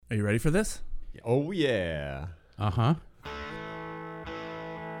Are you ready for this? Oh, yeah. Uh-huh.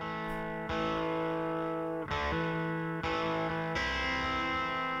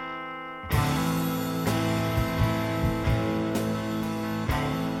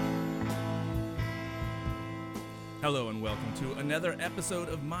 Hello and welcome to another episode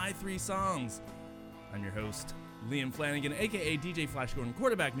of My Three Songs. I'm your host, Liam Flanagan, aka DJ Flash Gordon,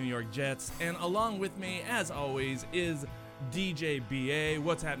 quarterback New York Jets, and along with me, as always, is DJ BA.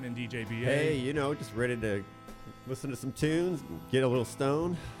 What's happening, DJ BA? Hey, just ready to listen to some tunes, get a little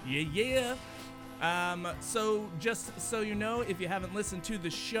stoned. Yeah. So just so you know, if you haven't listened to the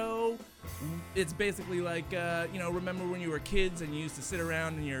show, it's basically like, remember when you were kids and you used to sit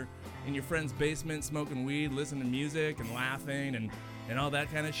around in your friend's basement smoking weed, listening to music and laughing and all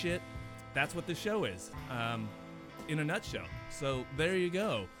that kind of shit? That's what the show is, in a nutshell. So there you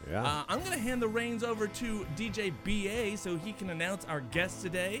go. Yeah. I'm going to hand the reins over to DJ BA so he can announce our guest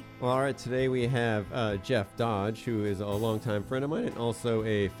today. Well, all right, today we have Jeff Dodge, who is a longtime friend of mine and also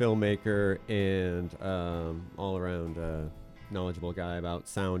a filmmaker and all-around knowledgeable guy about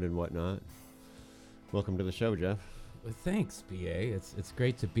sound and whatnot. Welcome to the show, Jeff. Well, thanks, BA. It's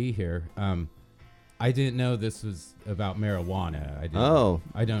great to be here. I didn't know this was about marijuana.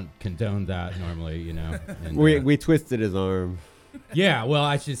 I don't condone that normally, And, we twisted his arm. Yeah, well,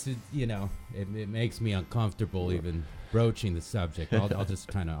 I just, it makes me uncomfortable even broaching the subject. I'll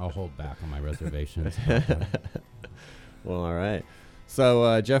just I'll hold back on my reservations. Well, all right.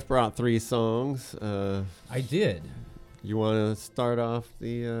 So Jeff brought 3 songs. I did. You want to start off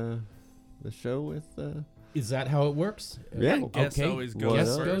the show with? Is that how it works? Yeah. Guest okay. always goes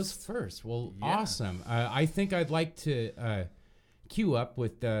Guest first. goes first. Well, Yeah. awesome. I think I'd like to queue up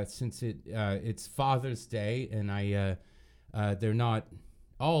with since it's Father's Day, and they're not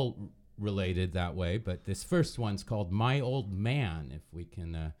all related that way, but this first one's called "My Old Man." If we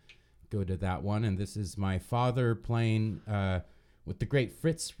can go to that one, and this is my father playing with the great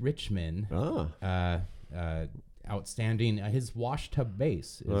Fritz Richman. Outstanding. His washtub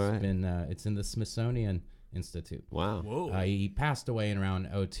bass has been it's in the Smithsonian Institute. Wow. Whoa. He passed away in around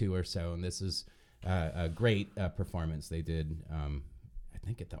 2002 or so, and this is a great performance they did, I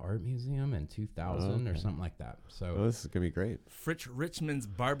think at the Art Museum in 2000 or something like that. So Oh, this is going to be great. Fritz Richman's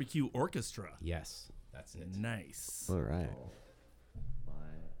Barbecue Orchestra. yes, that's it. Nice. All right.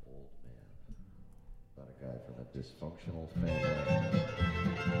 My old man. About a guy from a dysfunctional family.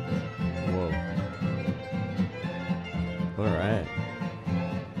 Whoa. All right.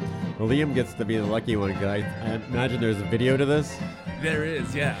 Well, Liam gets to be the lucky one, because I imagine there's a video to this. There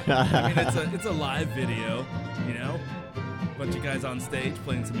is, yeah. I mean, it's a live video, bunch of guys on stage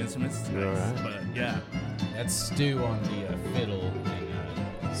playing some instruments. It's nice. Alright. But yeah, That's Stu on the fiddle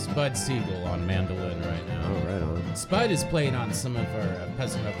and Spud Siegel on mandolin right now. Oh, right on. Spud is playing on some of our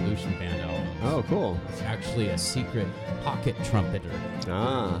Peasant Revolution band albums. Oh, cool. He's actually a secret pocket trumpeter.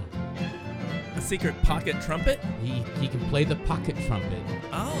 Ah. a secret pocket trumpet. He can play the pocket trumpet,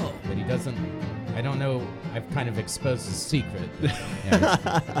 Oh, but he doesn't. I don't know. I've kind of exposed his secret.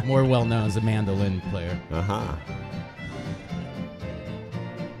 Yeah, he's more well known as a mandolin player. Uh-huh.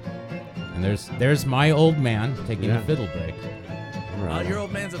 And there's my old man taking Yeah. a fiddle break. Right. your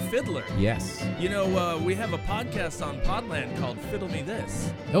old man's a fiddler. Yes. We have a podcast on Podland called Fiddle Me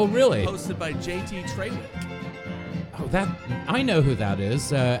This, Oh, really? hosted by JT Trawick. Oh, that I know who that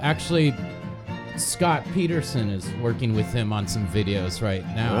is. Actually, Scott Peterson is working with him on some videos right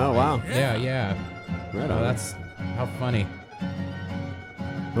now. Oh, wow. Yeah. Right Oh, on. that's how funny.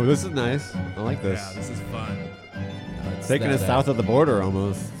 Oh, this is nice. I like this. Yeah, this is fun. It's Taking that, us south of the border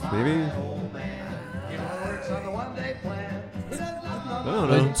almost. Maybe? I don't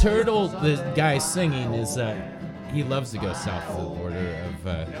know. The turtle, the guy singing is he loves to go south of the border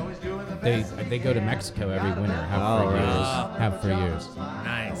of they go to Mexico every winter, have for years.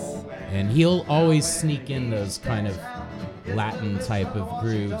 Nice. And he'll always sneak in those kind of Latin type of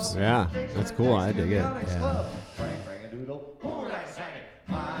grooves. Yeah, that's cool. I dig it. Yeah.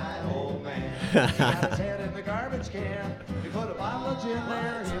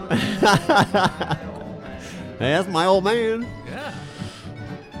 Hey, that's my old man. Yeah.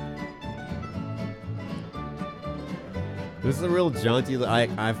 This is a real jaunty.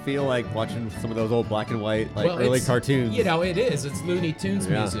 I feel like watching some of those old black and white, early it's- cartoons. It is. It's Looney Tunes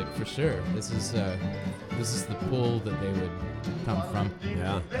Yeah. music for sure. This is the pool that they would come from.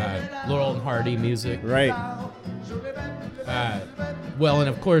 Yeah. Laurel and Hardy music. Right. Well, and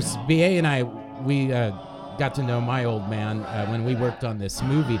of course, BA and we got to know my old man when we worked on this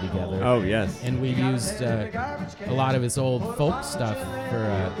movie together. Oh, yes. And we used a lot of his old folk stuff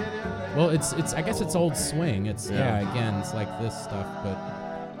for. Well, it's I guess it's old swing. It's again, it's like this stuff, but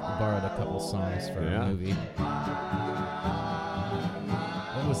borrowed a couple songs for Yeah. a movie.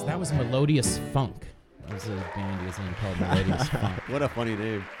 That was Melodious Funk. That was a band he was in called Melodious Funk. What a funny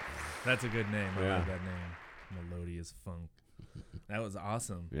name. That's a good name. I Yeah. like that name. Melodious Funk. That was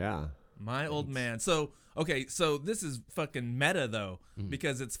awesome. Yeah. My old man. So, okay, so this is fucking meta, though,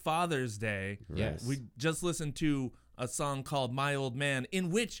 because it's Father's Day. Yes. We just listened to a song called My Old Man, in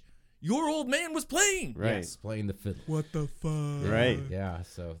which your old man was playing. Right. Yes, playing the fiddle. What the fuck? Right. Yeah,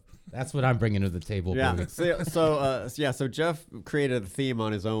 so that's what I'm bringing to the table. Yeah. Boogie. So Jeff created a theme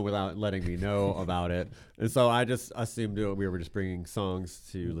on his own without letting me know about it, and so I just assumed we were just bringing songs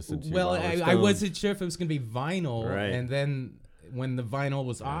to listen to. Well, while we're I stoned. wasn't sure if it was going to be vinyl, Right. and then when the vinyl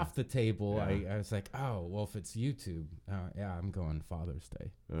was off the table, Yeah. I was like, oh, well, if it's YouTube, yeah, I'm going Father's Day.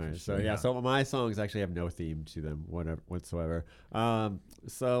 All right, so sure. yeah, so my songs actually have no theme to them whatsoever.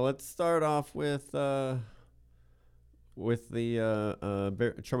 So let's start off with the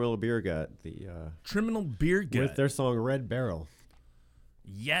Tremolo Beer Gut, Criminal Beer Gut. with their song Red Barrel.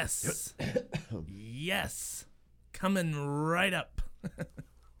 Yes. Yes. Coming right up.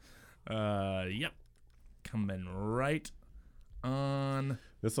 Yep. Coming right on.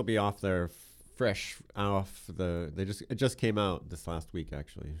 This will be off their fresh off the. It just came out this last week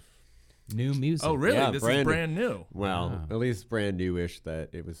actually. New music. Oh, really? Yeah, This brand is new. brand new. Well, Wow. at least brand newish that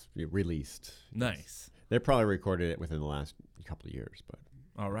it was released. Nice. They probably recorded it within the last couple of years, but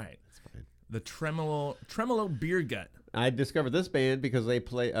All right. it's fine. The Tremolo Beer Gut. I discovered this band because they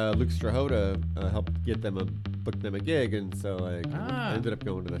play. Luke Strahota helped book them a gig, and so I ended up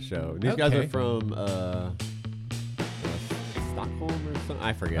going to the show. And these guys Okay. are from Stockholm or something.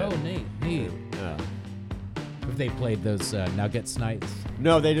 I forget. Oh, neat. Have they played those Nuggets nights?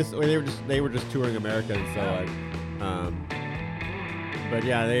 No, they were just touring America, and so but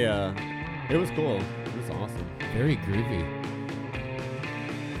yeah, it was cool. It was awesome. Very groovy.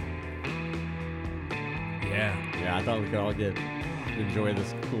 Yeah. Yeah, I thought we could all enjoy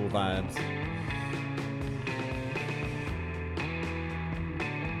this cool vibes.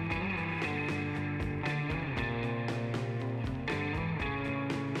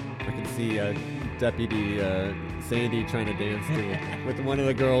 I can see Deputy Sandy trying to dance to it with one of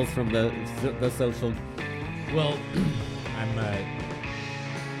the girls from the social. Well,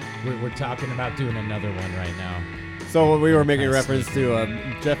 we're talking about doing another one right now. So we were making a Nice. reference to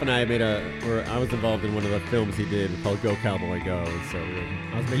Jeff and I I was involved in one of the films he did called Go Cowboy Go, and so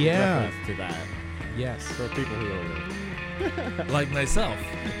I was making reference to that Yes. for people who are. Like myself.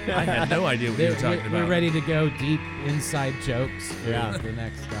 I had no idea what you were talking about. We're ready to go deep inside jokes for Yeah. the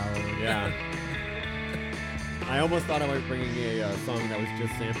next hour. Yeah. I almost thought I was bringing a song that was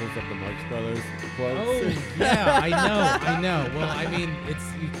just samples of the Marx Brothers quotes. Oh, yeah, I know. Well, I mean, we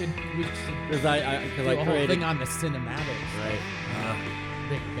should Because I do a whole created. thing on the cinematics. Right.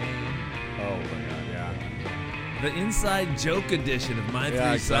 Big Bang. Oh my God. Yeah. The inside joke edition of my Yeah,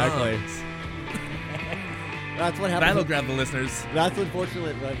 three exactly. songs. That's what happens. That'll grab the listeners. That's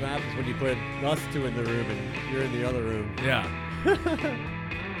unfortunately what happens when you put us two in the room and you're in the other room. Yeah.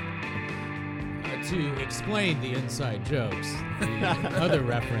 To explain the inside jokes, the other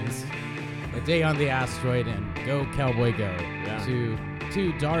reference, A Day on the Asteroid and Go Cowboy Go, Yeah. to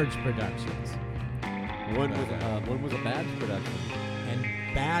Darge Productions One was a Badge production. and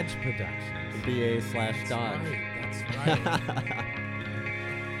Badge Productions. BA/Dodge. That's right.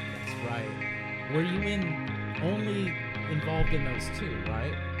 That's right. Were you only involved in those two,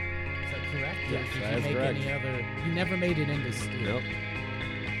 right? Is that correct? Or Yes, did that you is make correct. any other? You never made it into studio. Nope.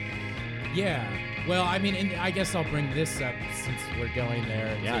 Yeah. Well, I mean, and I guess I'll bring this up since we're going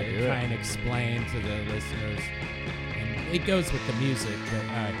there Yeah, to do try it. and explain to the listeners. And it goes with the music, but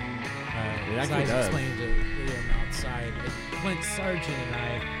It as actually I was does. explaining to him outside, Clint Sargent and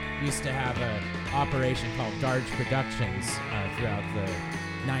I used to have an operation called Darge Productions throughout the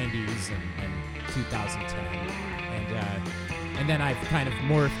 90s and 2010. And then I've kind of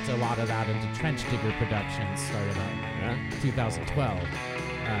morphed a lot of that into Trench Digger Productions, started on 2012.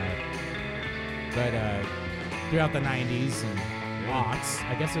 But throughout the 90s and aughts,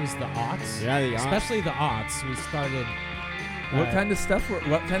 I guess it was the aughts. Yeah, the aughts. Especially the aughts, we started. What kind of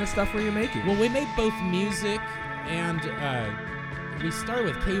stuff were you making? Well, we made both music and we started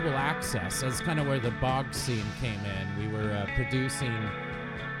with cable access. That's kind of where the bog scene came in. We were producing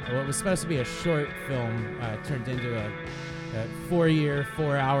what was supposed to be a short film turned into a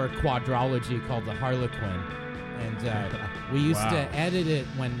 4-hour quadrology called The Harlequin. And we used to edit it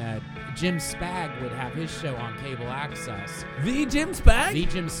when Jim Spag would have his show on cable access. The Jim Spag? The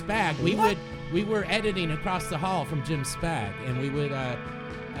Jim Spag. We were editing across the hall from Jim Spag, and we would,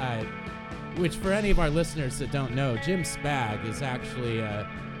 which for any of our listeners that don't know, Jim Spag is actually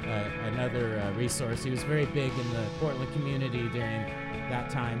another resource. He was very big in the Portland community during that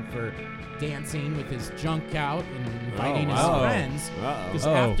time for dancing with his junk out and inviting his wow. friends. Because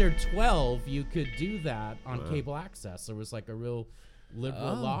Oh. after 12, you could do that on cable access. There was like a real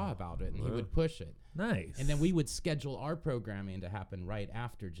liberal law about it, and he would push it. Nice. And then we would schedule our programming to happen right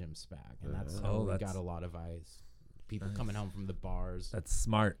after Jim Spag, and that's how we got a lot of eyes. People coming home from the bars, That's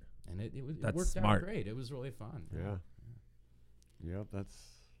smart. and it That's worked smart. out great. It was really fun. Yeah. Yep, that's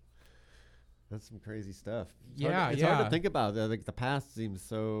some crazy stuff. It's Yeah, hard, it's hard yeah. to think about. Like the past seems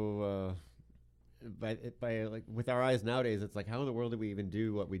so. By like with our eyes nowadays, it's like how in the world did we even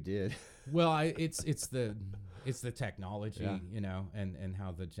do what we did? Well, it's the technology, Yeah. you know, and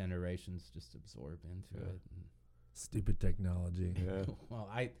how the generations just absorb into it. Stupid technology. Yeah. Well,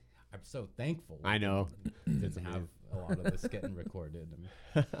 I'm so thankful. I know. to have a lot of this getting recorded.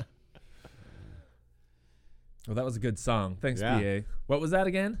 I mean, Well, that was a good song. Thanks, Yeah. BA. What was that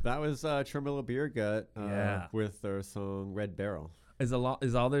again? That was Tremolo Beer Gut Yeah. with their song Red Barrel. Is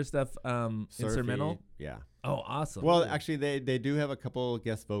all their stuff Surfy, instrumental? Yeah. Oh, awesome. Well, actually, they do have a couple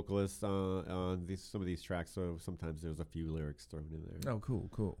guest vocalists on some of these tracks, so sometimes there's a few lyrics thrown in there. oh,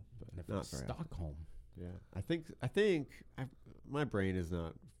 cool. and if Not it's very often. Stockholm. Yeah, I think my brain is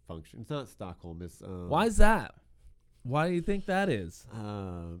not function. It's not Stockholm. It's Why is that? Why do you think that is?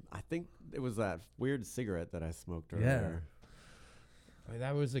 I think it was that weird cigarette that I smoked Yeah. earlier. I mean,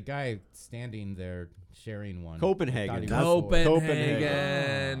 that was a guy standing there sharing one. Copenhagen. I thought he That's was bored.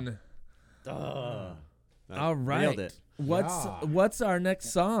 Copenhagen. That All right. nailed it. What's our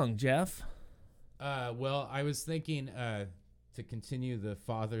next song, Jeff? Well, I was thinking to continue the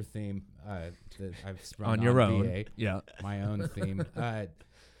father theme that I've sprung On your own. BA, Yeah. my own theme. I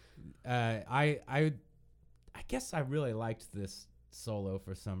guess I really liked this solo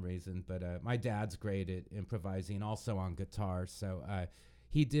for some reason, but my dad's great at improvising, also on guitar. So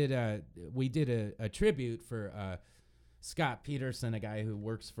we did a tribute for Scott Peterson, a guy who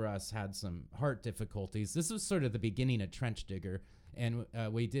works for us, had some heart difficulties. This was sort of the beginning of Trench Digger, and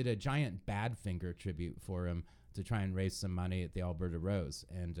we did a giant Badfinger tribute for him to try and raise some money at the Alberta Rose.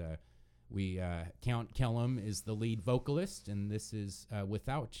 And Count Kellum is the lead vocalist, and this is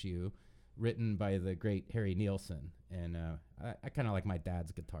Without You, written by the great Harry Nielsen. And I kind of like my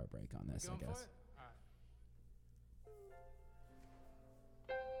dad's guitar break on this, I guess.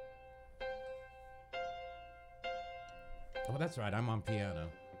 Oh, that's right. I'm on piano.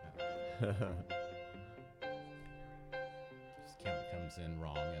 This count comes in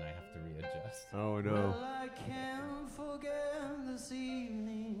wrong, and I have to readjust. Oh no. I can't forget this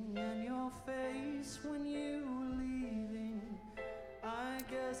evening and your face when you were leaving. I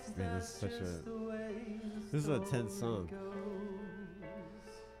guess Man, that's this is such just the way This is a tense song.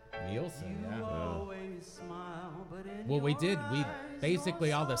 Nielsen, yeah. always smile, but in Well, we your did. We eyes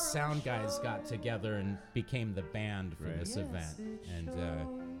basically all the your sound guys got together and became the band for Right. this event, and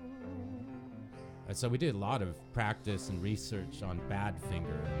so we did a lot of practice and research on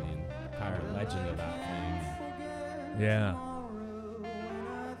Badfinger and the entire legend of that thing. Yeah.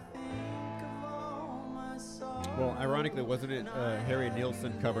 Well, ironically, wasn't it Harry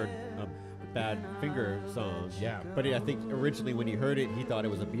Nielsen covered a Badfinger song? Yeah. But I think originally when he heard it, he thought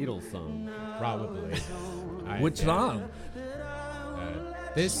it was a Beatles song. Probably. Which song?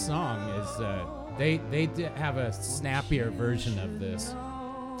 This song is they did have a snappier version of this,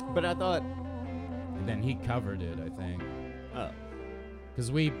 But I thought, and then he covered it, I think. oh,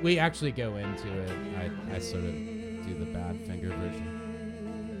 Because we actually go into it. I sort of do the Badfinger version.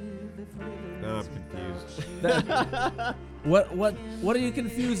 now I'm confused. What are you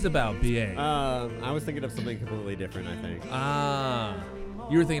confused about, BA? I was thinking of something completely different, I think.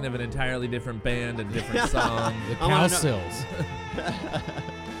 You were thinking of an entirely different band and different song. The I wanna know- Cowsills.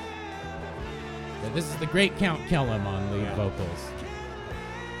 This is the great Count Kellum on lead vocals.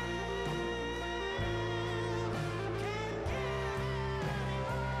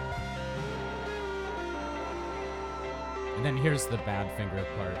 And then here's the Badfinger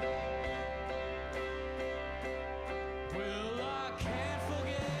part. Well, I can't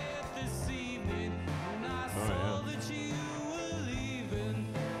forget this evening when I Oh, saw yeah. that you were leaving,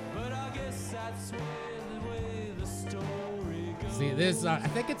 but I guess that's the way the story goes. See, this, I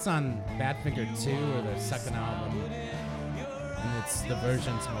think it's on Badfinger 2 or the second album. And it's the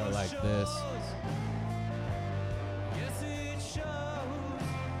version's more like this. Yes, it shows.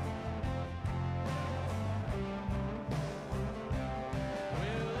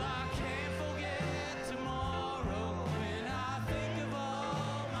 Well, I can't forget tomorrow when I think of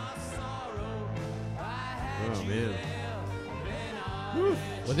all my sorrow. I had Oh, you man. there, then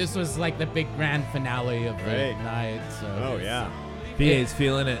I Well, this was like the big grand finale of the Right. night. So Oh, yeah. BA's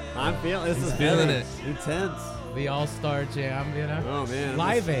feeling it. I'm feeling this is feeling heavy. it. Intense. The All-Star Jam, you know? Oh man.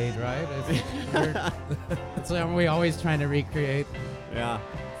 Live Aid, right? It's what we always trying to recreate. Yeah.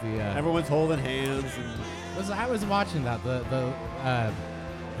 The Everyone's holding hands and I was watching that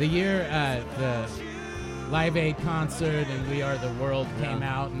the year the Live Aid concert and We Are the World came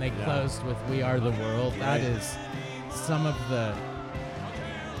out and they closed with We Are the World. That is some of the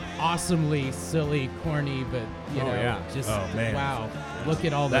awesomely silly, corny, but you know, just Oh, man. wow! Look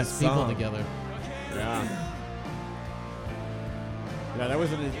at all That those people song. together. yeah. Yeah, that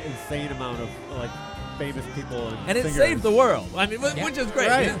was an insane amount of like famous people And it singers. saved the world. I mean, Yeah. which is great.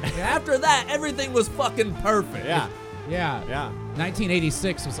 Right. After that, everything was fucking perfect. Yeah. Yeah, Yeah.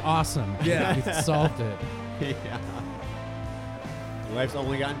 1986 was awesome. Yeah. we solved it. Yeah. Life's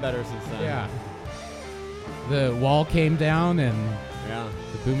only gotten better since then. Yeah. The wall came down and Yeah.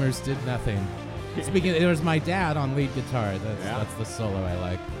 the Boomers did nothing. Speaking, there was my dad on lead guitar. That's the solo I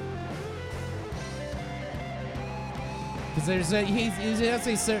like. Because he has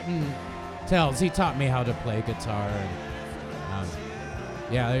a certain tells. He taught me how to play guitar. And,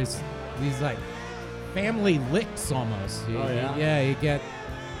 there's these like family licks almost. Oh, yeah? You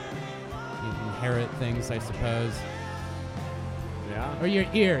inherit things, I suppose. Yeah. Or your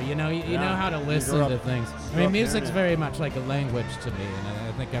ear, you know Yeah. how to You listen grew up- to things. I grew mean, up music's hearing it. very much like a language to me, and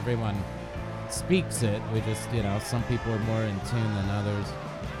I think everyone speaks it. We just, some people are more in tune than others.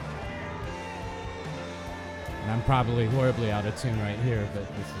 And I'm probably horribly out of tune right here, but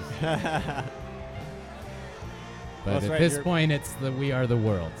this is. But That's at right, this you're- point, it's the We Are the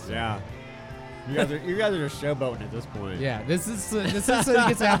World. So. Yeah. You guys are just showboating at this point. Yeah, this is an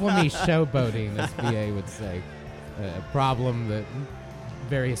example of me showboating, as BA would say. A problem that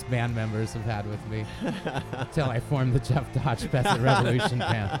various band members have had with me until I formed the Jeff Dodge Peasant Revolution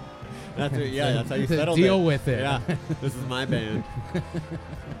band. That's it. Yeah, that's how you to settled deal it. with it. Yeah. This is my band.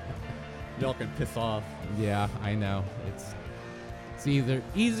 Y'all can piss off. Yeah, I know. It's either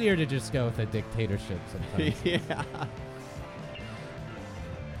easier to just go with a dictatorship sometimes. Yeah.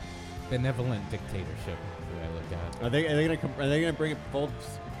 Benevolent dictatorship, is the way I look at it. Are they gonna bring it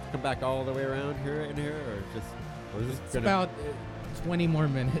come back all the way around here in here, or just? Or is this It's gonna, about 20 more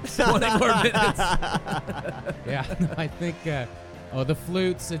minutes. 20 more minutes. Yeah, no, I think. The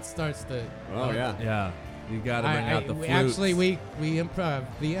flutes. It starts to. Oh yeah. Yeah. You got to bring out the flutes. Actually, we improv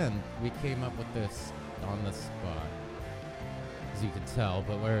the end. We came up with this on the spot, as you can tell.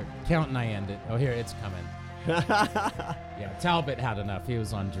 But Count and I ended. Oh, here it's coming. Yeah, Talbot had enough. He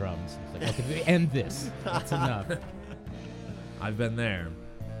was on drums. He's like, okay, end this. That's enough. I've been there.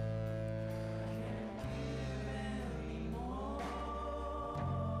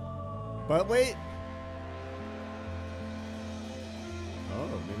 But wait.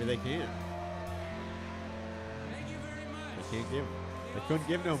 Oh, maybe they can't. They can't give. They couldn't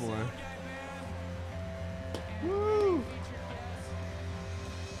give no more. Woo!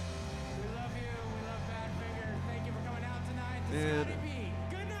 And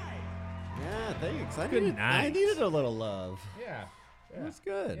yeah, thanks. I Good needed night. a little love. Yeah. That's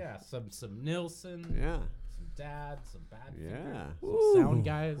good. Yeah, some Nilsson, Yeah. some Dad, some Badfinger, Yeah. some sound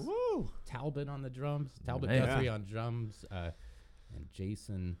guys. Woo! Talbot on the drums, Talbot Man. Guthrie on drums, and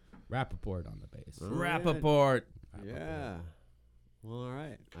Jason Rappaport on the bass. All right. Rappaport. Yeah. Well, all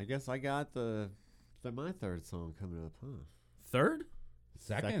right. I guess I got my third song coming up, huh? Third?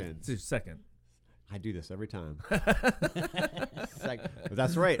 Second. It's second. I do this every time.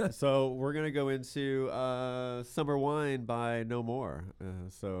 That's right. So we're gonna go into "Summer Wine" by No More.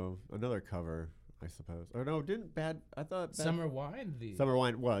 So another cover, I suppose. Or no, I thought Summer Wine. "Summer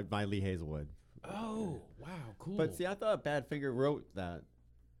Wine" by Lee Hazelwood. Oh, wow, cool. But see, I thought Badfinger wrote that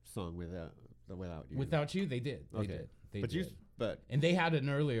song without you. Without you, they did. They Okay. did. They but did. but And they had an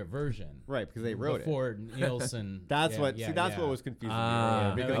earlier version. right, because they wrote it. before Nielsen. That's yeah, what. yeah, see, that's yeah. what was confusing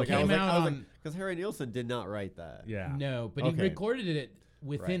Ah. me. No, Because it like, came out on- because Harry Nielsen did not write that. Yeah. No, but Okay. he recorded it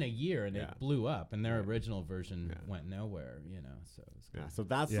within Right. a year, and Yeah. it blew up. And their original version Yeah. went nowhere. So it was Yeah. So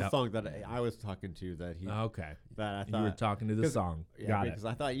that's the Yep. song that I was talking to. That he. Okay. That I You thought. were talking to the 'cause- song. Yeah, Got because it.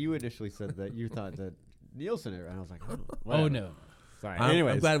 I thought you initially said that you thought that Nielsen, and I was like, oh, Oh whatever. no. Sorry. I'm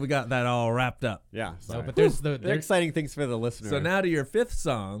Anyways, glad we got that all wrapped up. yeah. No, Sorry. but there's They're exciting things for the listener. So now to your fifth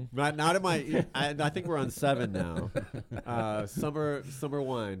song. Not in my. I think we're on 7 now. Summer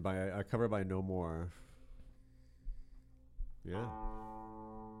Wine by a cover by No More. Yeah.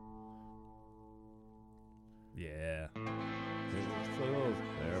 Yeah. There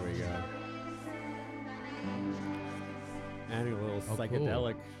we go. Adding a little Oh, cool.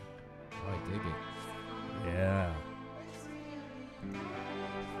 psychedelic. Oh, I dig it. Yeah.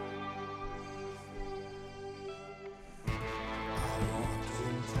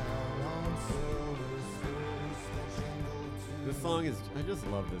 song is. I just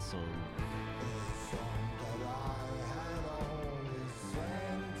love this song.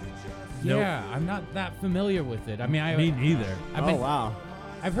 Nope. Yeah, I'm not that familiar with it. I mean, Me neither. Wow.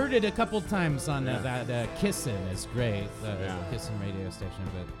 I've heard it a couple times on Yeah. that Kissin' is great, Yeah. Kissin' radio station.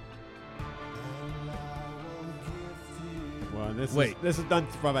 But Well, Wait. this is done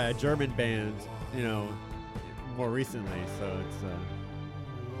from a German band, you know, more recently. So it's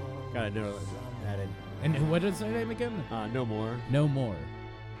gotta know that. and what is their name again? No more. No More.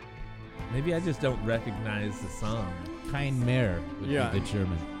 Maybe I just don't recognize the song. Kein Mehr would Yeah. be the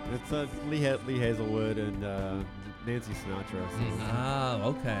German. It's Lee Hazelwood and Nancy Sinatra. So Oh,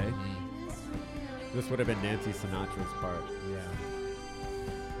 okay. this would have been Nancy Sinatra's part.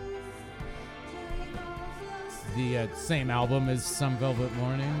 The same album as Some Velvet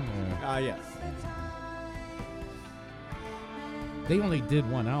Morning. Yes. They only did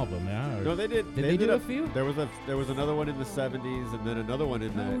one album, yeah? Or No, they did. Did they ended do a up- few? There was another one in the 70s and then another one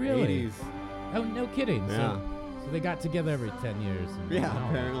in the Oh, really? 80s. Oh, no kidding. Yeah. So they got together every 10 years. And did Yeah, an album.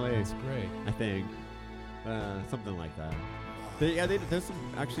 apparently. That's great. I think something like that. There's some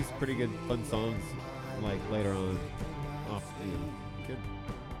pretty good fun songs like later on. Good.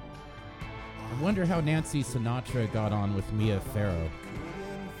 I wonder how Nancy Sinatra got on with Mia Farrow.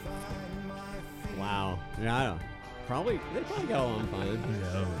 Wow. Yeah, I don't. They probably got along fine.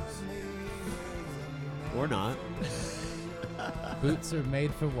 Or not. Boots are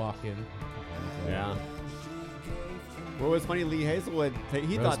made for walking. Yeah. What was funny, Lee Hazelwood,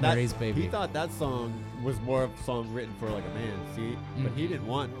 he Rosemary's Baby. thought that song was more of a song written for like a man, see? But he Mhm. didn't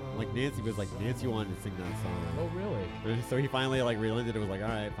want, like Nancy wanted to sing that song. Oh, really? And so he finally like relented and was like,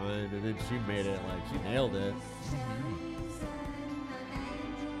 all right, fine. And then she made it, like she nailed it.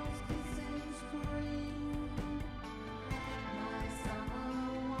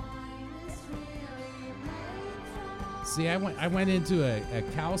 See, I went into a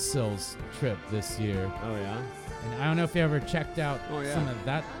cow sills trip this year, Oh yeah? and I don't know if you ever checked out Oh, yeah. some of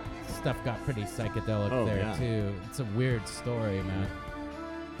that stuff. Got pretty psychedelic Oh, there yeah. too. It's a weird story, man.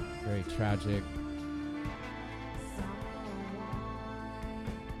 Very tragic.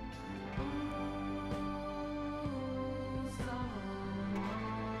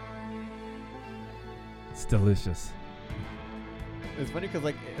 It's delicious. It's funny because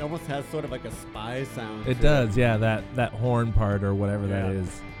like it almost has sort of like a spy sound. It to does, yeah. That horn part or whatever that Yeah.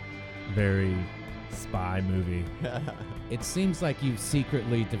 is, very spy movie. It seems like you've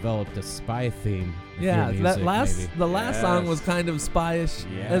secretly developed a spy theme. with Yeah, your that music, last maybe. the last song Yes. was kind of spyish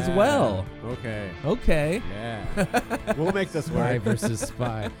Yeah. as well. Okay. Okay. Yeah. We'll make this Spy work. versus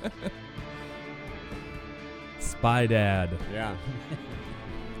spy. Spy Dad. Yeah.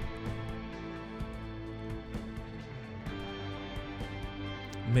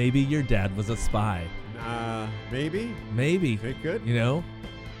 Maybe your dad was a spy. Maybe. Maybe. It could. You know,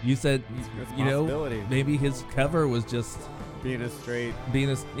 you said, That's a you know, possibility. maybe his cover was just Being a straight, being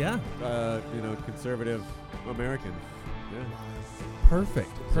a yeah, conservative American. Yeah. perfect.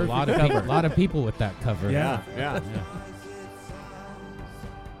 A Perfect lot of cover. people, lot of people with that cover. Yeah. Yeah. Yeah.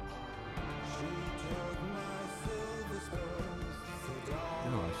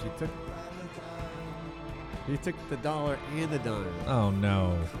 No, he took the dollar and the dime. Oh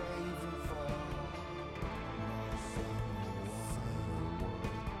no.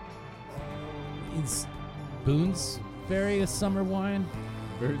 Is Boonesberry a summer wine?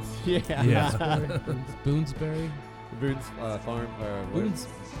 Birds. Yeah. Yeah. Boonesberry? Boone's farm.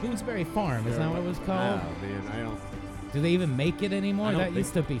 Boonesberry Farm, is that what it was called? Oh man, I don't. Do they even make it anymore? I don't That think-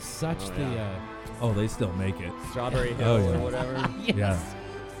 used to be such Oh, the. yeah. Oh, they still make it. Strawberry Oh, Hill yeah. or whatever. Yes. Yeah.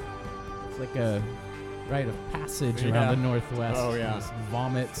 It's like a rite of passage Yeah. around the Northwest. Oh, yeah. Just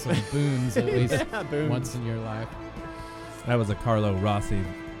vomit some boons at least Yeah, Boone's. once in your life. I was a Carlo Rossi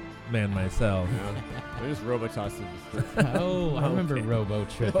man myself. Yeah. They're just Robitussin. Oh, I remember Okay. Robo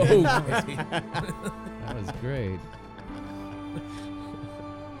Trip. Okay. That was great.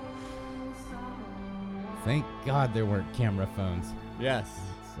 Thank God there weren't camera phones. Yes.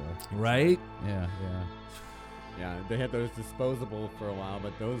 So, Right? yeah. Yeah, they had those disposable for a while,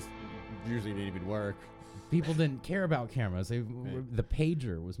 but those usually didn't even work. People didn't care about cameras. The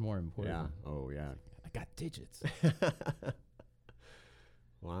pager was more important. Yeah. Oh, yeah. I got digits.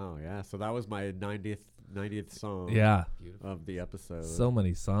 Wow. Yeah. So that was my 90th song. Yeah. Of the episode. So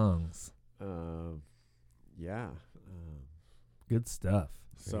many songs. Yeah. Good stuff.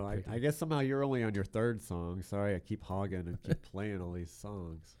 So I guess somehow you're only on your third song. Sorry, I keep hogging and keep playing all these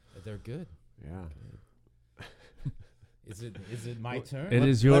songs. They're good. Yeah. Is it my turn? It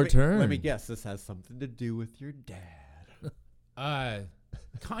is your turn. Let me guess. This has something to do with your dad.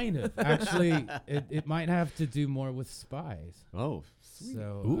 Kind of. Actually, it might have to do more with spies. Oh, sweet.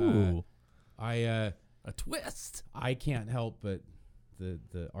 So Ooh, I a twist. I can't help but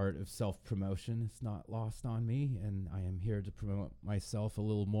the art of self-promotion is not lost on me, and I am here to promote myself a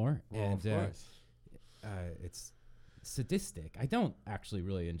little more. Well, and of course. it's sadistic. I don't actually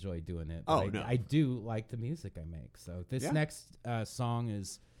really enjoy doing it. Oh, but no. I do like the music I make. So this Yeah. next song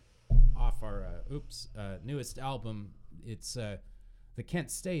is off our newest album. It's the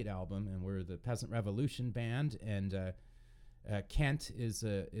Kent State album, and we're the Peasant Revolution band. And Kent is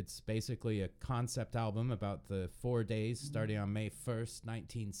it's basically a concept album about the 4 days starting on May 1st,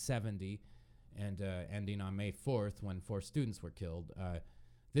 1970, and ending on May 4th when 4 students were killed.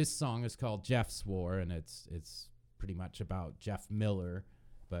 This song is called Jeff's War, and it's pretty much about Jeff Miller,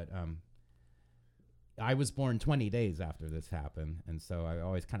 but I was born 20 days after this happened, and so I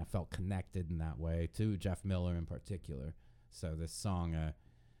always kind of felt connected in that way to Jeff Miller in particular. So this song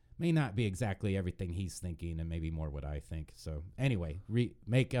may not be exactly everything he's thinking, and maybe more what I think. So anyway,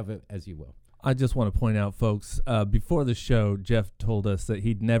 make of it as you will. I just want to point out, folks, before the show, Jeff told us that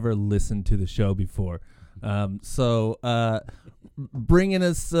he'd never listened to the show before. So bringing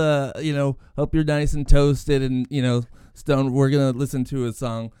us, hope you're nice and toasted and, stoned. We're going to listen to a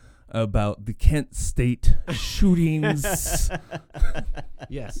song about the Kent State shootings.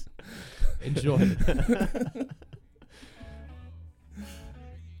 Yes. Enjoy.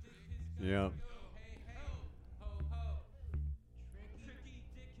 Yeah.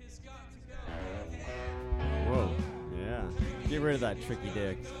 Whoa. Yeah. Get rid of that tricky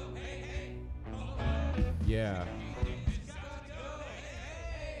dick. Yeah.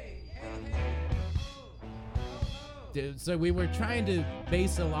 So we were trying to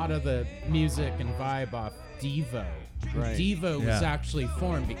base a lot of the music and vibe off Devo. Right. Devo was Yeah. actually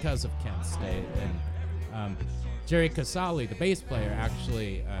formed because of Kent State, and Jerry Casale, the bass player,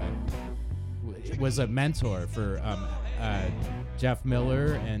 actually was a mentor for Jeff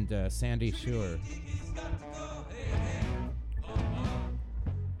Miller and Sandy Shore.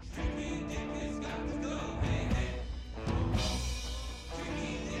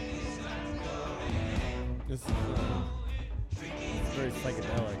 This is very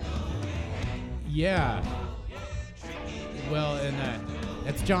psychedelic. Yeah. Well, and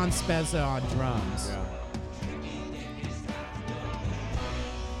that's John Spezza on drums. Yeah.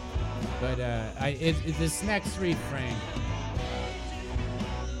 But this next refrain.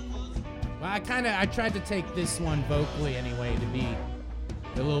 Well, I tried to take this one vocally anyway to be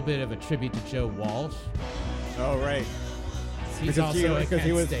a little bit of a tribute to Joe Walsh. Oh, right. He's also at Kent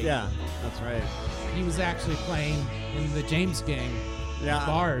he was, State. yeah, that's right. He was actually playing in the James Gang Yeah.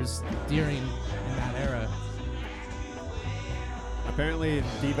 bars in that era. Apparently,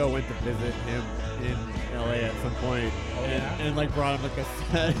 Devo went to visit him in LA at some point, Oh, yeah? and like brought him a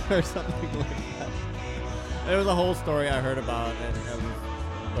cassette or something like that. There was a whole story I heard about,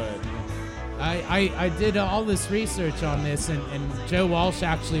 but I did all this research on this, and Joe Walsh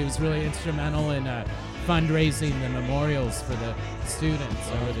actually was really instrumental in fundraising the memorials for the students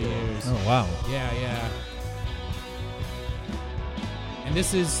over the years. Oh, wow. Yeah. And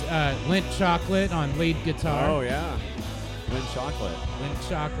this is Lint Chocolate on lead guitar. oh yeah, Lint Chocolate. Lint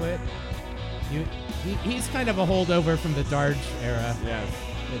Chocolate. He's kind of a holdover from the Darge era. Yes,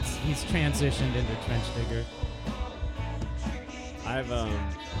 He's transitioned into Trench Digger. I've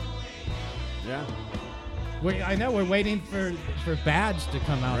yeah. I know we're waiting for Badge to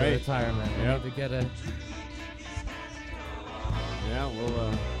come out Right. of retirement. We Yep. need to get a. Yeah,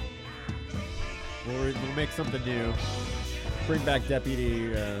 we'll make something new. Bring back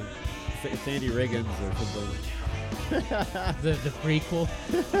Deputy Sandy Riggins or something. the prequel.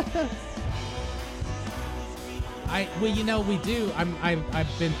 We do.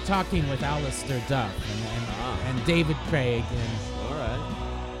 I've been talking with Alistair Duff and David Craig, and All right.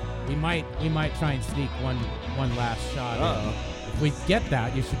 we might try and sneak one last shot. in. Uh-oh. If we get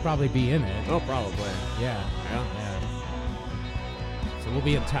that, you should probably be in it. Oh, probably. Yeah. Yeah. So we'll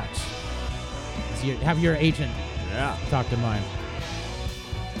be in touch. So have your agent Yeah. talk to mine.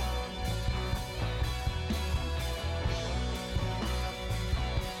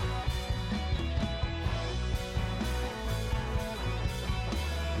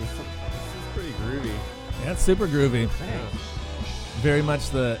 This is pretty groovy. Yeah, it's super groovy. Very much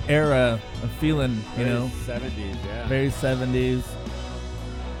the era of feeling, Very 70s, yeah. very 70s.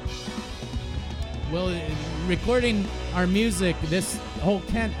 Well, recording our music, this whole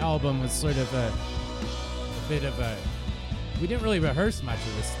Kent album was sort of a bit of a. We didn't really rehearse much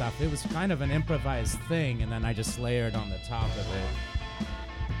of this stuff. It was kind of an improvised thing, and then I just layered on the top of it.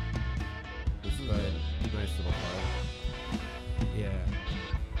 This is a nice little part. Yeah.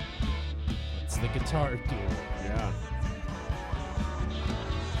 the guitar dude. Yeah.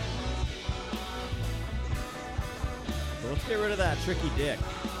 So let's get rid of that Tricky Dick.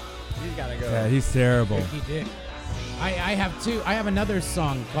 He's gotta go. Yeah, he's terrible. Tricky Dick. I have two. I have another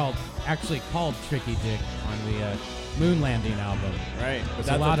song called Tricky Dick on the Moon Landing album. Right, but There's that's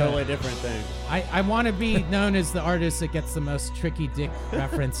a a lot of- totally different thing. I want to be known as the artist that gets the most Tricky Dick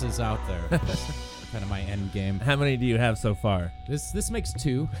references out there. That's kind of my end game. How many do you have so far? This makes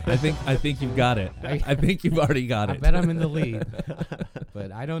 2. I think you've got it. I think you've already got I it. bet I'm in the lead,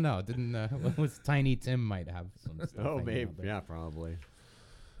 but I don't know. Didn't what was Tiny Tim might have some stuff. Oh, hanging maybe. out there. Yeah, probably.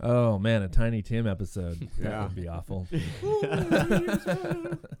 Oh man, a Tiny Tim episode. That Yeah. would be awful.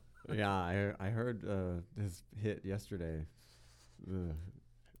 Yeah, I heard his hit yesterday.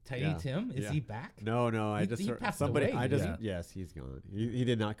 Tiny Yeah. Tim, is Yeah. he back? No, I He- just he heard passed somebody. away, I just yeah. yes, he's gone. He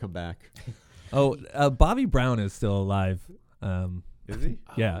did not come back. Oh, Bobby Brown is still alive. Is he?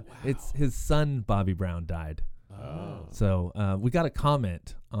 Yeah, it's his son Bobby Brown died. Oh. So we got a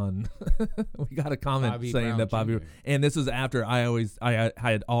comment on Bobby saying Brown that Bobby, Jr. and this was after I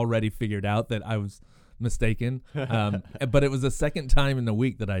had already figured out that I was mistaken. But it was the second time in the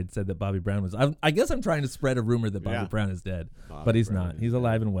week that I had said that Bobby Brown was. I guess I'm trying to spread a rumor that Bobby Yeah. Brown is dead, Bobby but he's Brown not. is He's dead.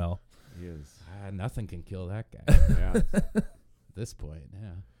 alive and well. He is. Nothing can kill that guy. Yeah. At this point,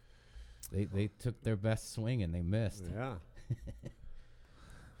 yeah. They took their best swing and they missed. Yeah.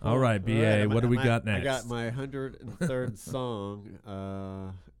 All right, BA. All right, what do we got I next? got my 103rd song,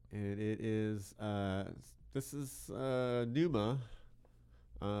 and it is this is Numa,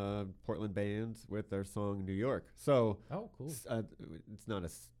 Portland band with their song New York. So Oh, cool. it's not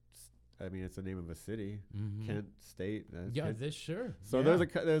I mean, it's the name of a city, Mhm. Kent State. Yeah, Kent. this sure. So yeah.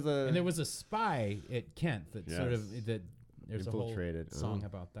 there's a and there was a spy at Kent that sort Yes. of that. There's Infiltrated. a whole song Oh.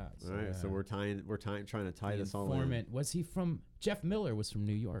 about that. all right. So we're trying to tie the this all in. informant was he from? Jeff Miller was from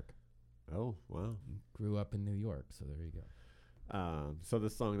New York. Oh wow. He grew up in New York, so there you go. So the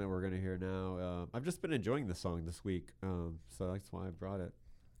song that we're gonna hear now, I've just been enjoying the song this week, so that's why I brought it.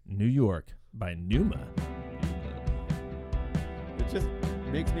 New York by Numa. It just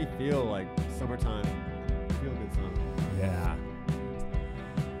makes me feel like summertime. Feel good song. Yeah.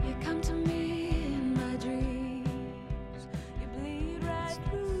 You come to me in my dreams. You bleed right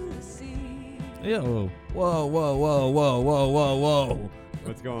through the sea. Yo. Whoa, whoa, whoa, whoa, whoa, whoa, whoa.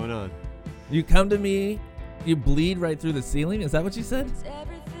 What's going on? You come to me, you bleed right through the ceiling? Is that what you said? It's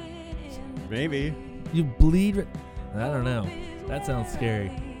everything in Maybe. You bleed I don't know. That sounds scary.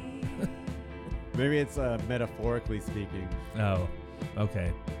 Maybe it's metaphorically speaking. Oh,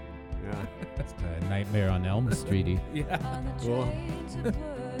 okay. Yeah. It's a Nightmare on Elm Street. Yeah. on the Cool. train to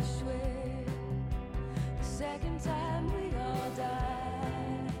Bushwick. The second time we all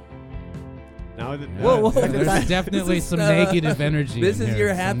died. Now Whoa, whoa. There's definitely This is, some negative energy. This in is here, your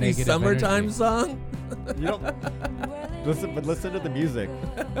some happy negative summertime energy. song? You don't listen to the music.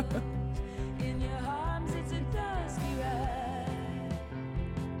 In your arms, it's a dusty ride.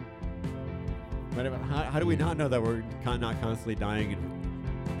 But how do we not know that we're not constantly dying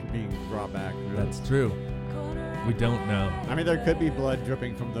and being brought back? That's true. Corner We don't know. I mean, there could be blood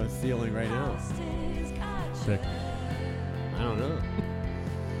dripping from the ceiling right now. Austin's got Sick. I don't know.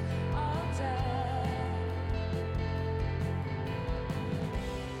 all tied.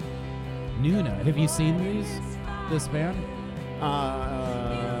 Nuna. Have you seen this band?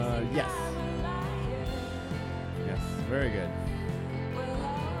 Yes. Yes, very good.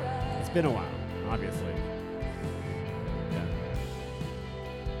 It's been a while, obviously. Yeah.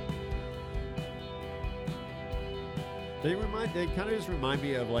 They kind of just remind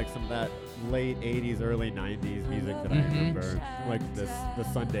me of like some of that late 80s, early 90s music that I Mhm. remember. Like the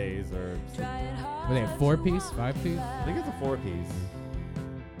Sundays or Were they a 4-piece, 5-piece? I think it's a 4-piece.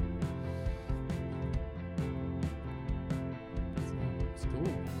 It's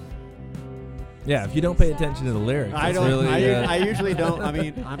cool. Yeah, if you don't pay attention to the lyrics, I it's don't. really. I usually don't. I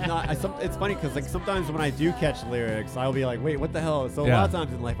mean, I'm not. It's funny because like sometimes when I do catch lyrics, I'll be like, "Wait, what the hell?" So a Yeah. lot of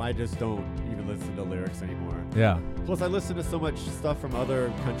times in life, I just don't even listen to lyrics anymore. Yeah. Plus, I listen to so much stuff from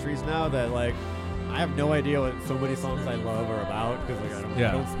other countries now that like I have no idea what so many songs I love are about because like I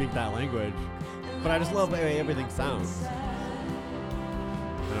Yeah. don't speak that language. But I just love the way everything sounds. I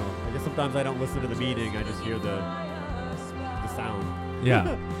don't know. I guess sometimes I don't listen to the meaning. I just hear the sound.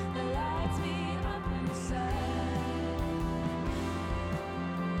 Yeah.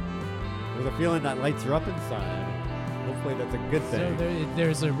 There's a feeling that lights you up inside. Hopefully, that's a good So thing.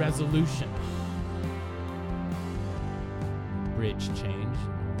 there's a resolution. Bridge change.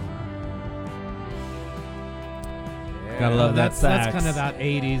 Gotta love that That's sax. kind of that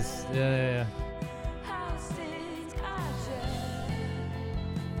 80s.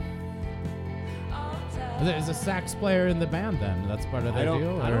 There's a sax player in the band. Then that's part of the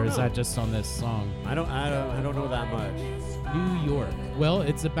deal, I or don't is know. that just on this song? I don't know that much. New York. Well,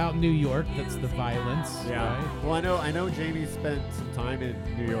 it's about New York. That's the violence. Yeah. Right? Well, I know Jamie spent some time in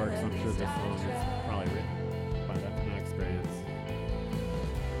New York, so I'm sure this song is probably written by that experience.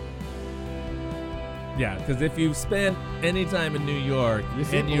 Yeah, because if you've spent any time in New York You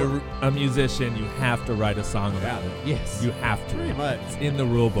seem and you're a musician, you have to write a song about it. Yes. You have to. Pretty much. It's in the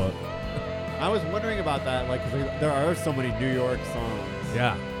rule book. I was wondering about that, like, 'cause there are so many New York songs.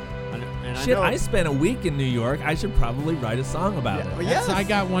 Yeah. And Shit, I I know. spent a week in New York. I should probably write a song about Yeah, it. well, Yes, I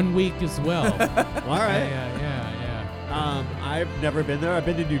got 1 week as well. All right. Yeah. I've never been there. I've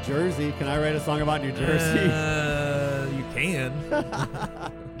been to New Jersey. Can I write a song about New Jersey? You can.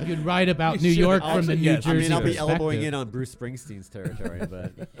 You could write about You New should. York from Actually, the New yes. I Jersey mean, I'll be perspective. elbowing in on Bruce Springsteen's territory,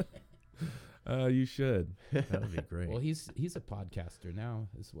 but You should. That would be great. Well, he's a podcaster now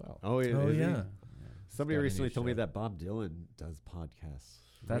as well. oh Oh, is he? yeah. Somebody got a recently new told me show. that Bob Dylan does podcasts.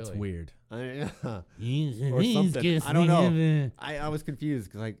 That's Really? weird. Or something. I don't know. I was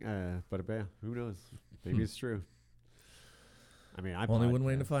confused because but who knows? Maybe it's true. I mean, I Only one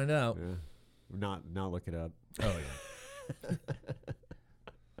way to podcast. find out. Yeah. Not look it up. Oh, yeah.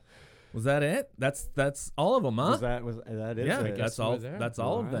 Was that it? That's all of them, huh? Was that it? Yeah, It? that's all. That's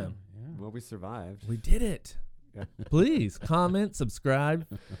all of them. Well, we survived. We did it. Yeah. Please comment, subscribe,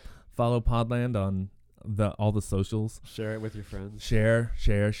 follow Podland on all the socials. Share it with your friends. Share.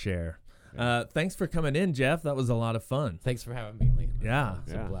 Thanks for coming in, Jeff. That was a lot of fun. Thanks for having me, Lee. Yeah.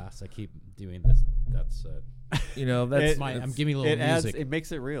 It's Yeah. a blast. I keep doing this. That's You know, that's I'm giving you a little It adds. music. It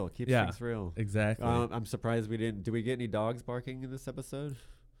makes it real. Keeps Yeah. things real. exactly. I'm surprised we didn't. Did we get any dogs barking in this episode?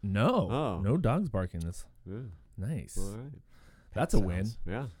 no, Oh. no dogs barking this. Yeah. Nice. All right. That's a win.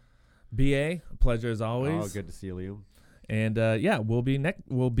 Yeah. BA, pleasure as always. Oh, good to see you, Liam. And yeah, we'll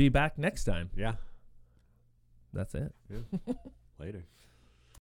be back next time. Yeah. That's it. Later.